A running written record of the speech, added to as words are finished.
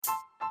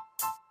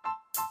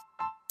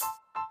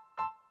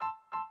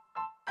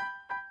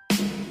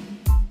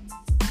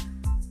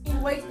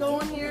lights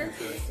going here?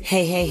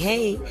 Hey, hey,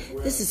 hey,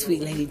 this is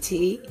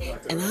Sweetladyt,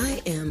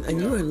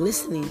 and you are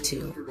listening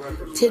to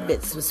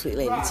Tidbits with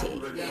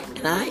Sweetladyt,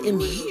 and I am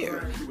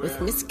here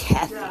with Miss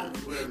Kathy.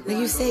 Now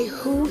you say,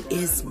 who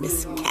is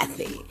Miss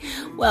Kathy?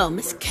 Well,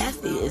 Miss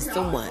Kathy is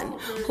the one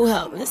who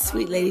helped Miss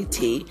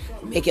Sweetladyt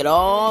make it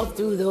all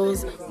through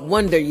those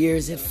wonder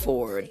years at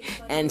Ford,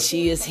 and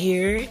she is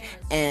here,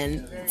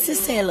 and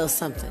just say a little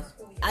something.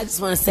 I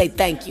just want to say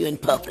thank you in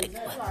public.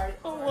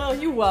 Well,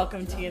 you're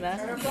welcome,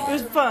 Tina. It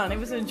was fun. It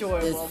was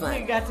enjoyable. It was fun.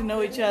 We got to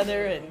know each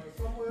other and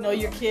know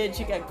your kids.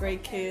 You got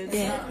great kids.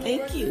 Yeah,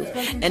 thank you.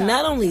 And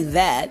not only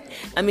that,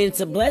 I mean, it's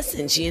a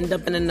blessing. She ended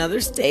up in another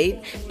state,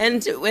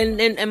 and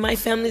my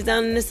family's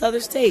down in this other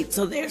state,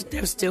 so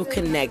they're still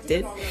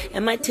connected.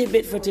 And my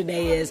tidbit for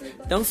today is,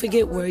 don't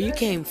forget where you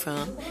came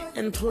from,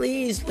 and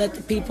please let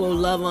the people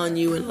love on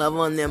you and love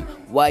on them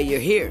while you're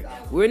here.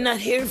 We're not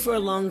here for a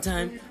long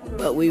time,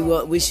 but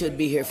we should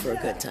be here for a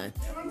good time.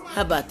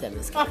 How about that,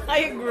 Ms. Kim? I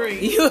agree.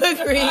 You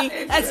agree?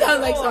 That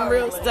sounds like some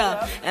real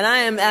stuff. And I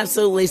am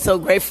absolutely so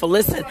grateful.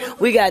 Listen,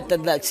 we got the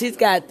luck. She's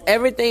got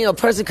everything a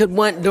person could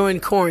want during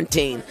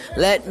quarantine.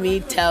 Let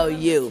me tell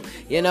you.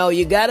 You know,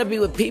 you got to be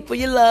with people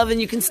you love and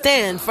you can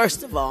stand,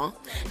 first of all.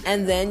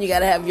 And then you got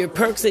to have your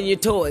perks and your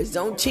toys.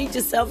 Don't cheat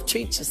yourself,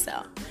 treat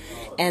yourself.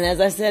 And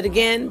as I said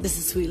again, this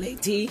is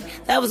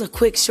Sweetladyt. That was a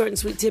quick, short, and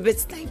sweet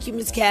tidbits. Thank you,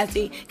 Miss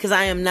Kathy, because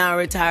I am now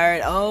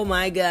retired. Oh,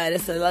 my God.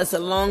 It's a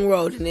long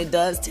road, and it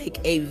does take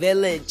a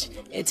village.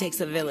 It takes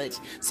a village.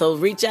 So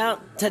reach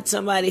out, touch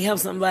somebody, help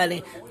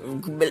somebody,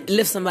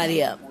 lift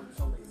somebody up.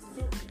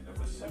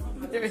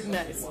 Very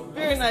nice.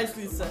 Very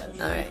nicely said.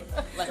 All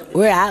right.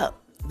 We're out.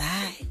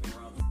 Bye.